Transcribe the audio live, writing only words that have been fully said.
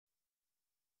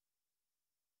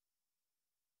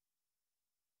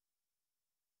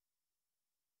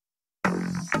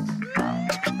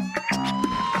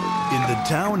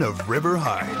town of River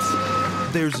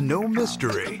Heights, there's no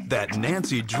mystery that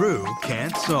Nancy Drew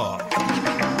can't solve.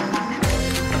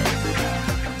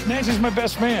 Nancy's my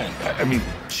best man. I mean,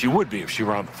 she would be if she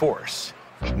were on the force.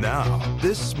 Now,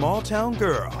 this small-town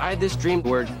girl... I had this dream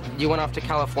where you went off to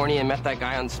California and met that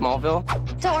guy on Smallville.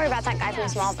 Don't worry about that guy from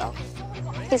Smallville.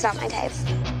 He's not my type.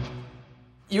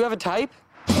 You have a type?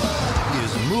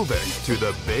 is moving to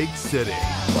the big city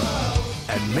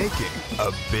and making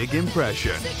a big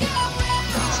impression.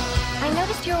 I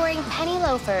noticed you're wearing penny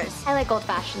loafers. I like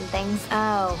old-fashioned things.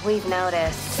 Oh, we've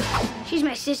noticed. She's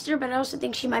my sister, but I also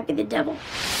think she might be the devil.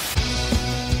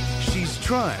 She's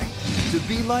trying to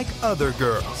be like other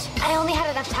girls. I only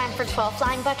had enough time for 12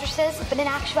 flying buttresses, but in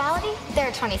actuality, there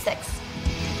are 26.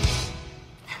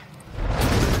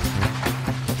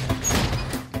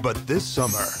 But this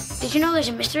summer... Did you know there's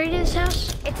a mystery to this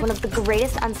house? It's one of the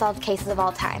greatest unsolved cases of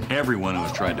all time. Everyone who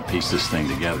has tried to piece this thing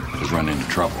together has run into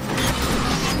trouble.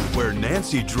 Where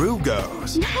Nancy Drew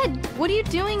goes... Ned, what are you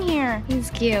doing here?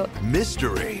 He's cute.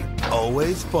 Mystery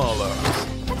always follows.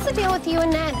 What's the deal with you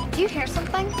and Ned? Do you hear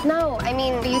something? No, I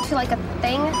mean, are you two like a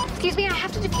thing? Excuse me, I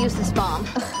have to defuse this bomb.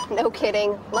 No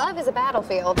kidding. Love is a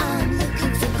battlefield. I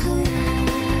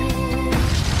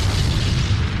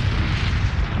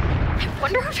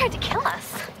wonder who tried to kill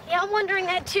us. Yeah, I'm wondering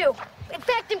that too. In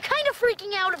fact, I'm kind of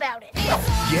freaking out about it.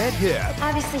 Get hip.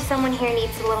 Obviously, someone here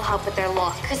needs a little help with their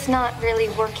look. It's not really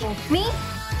working. Me?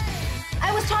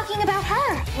 I was talking about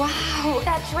her. Wow,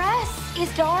 that dress is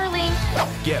darling.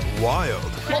 Get wild.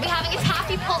 We'll be having a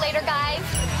taffy pull later, guys.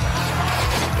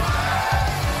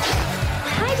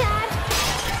 Hi, Dad.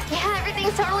 Yeah,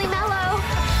 everything's totally mellow.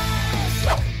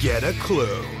 Get a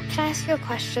clue. Can I ask you a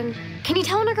question? Can you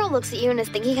tell when a girl looks at you and is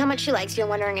thinking how much she likes you and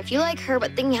wondering if you like her,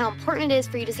 but thinking how important it is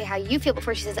for you to say how you feel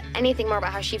before she says anything more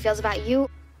about how she feels about you?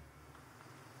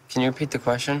 Can you repeat the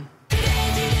question?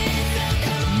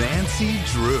 Nancy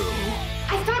Drew.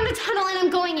 I found a tunnel and I'm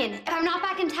going in. If I'm not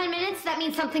back in 10 minutes, that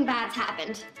means something bad's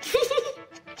happened.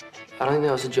 I don't think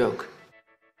that was a joke.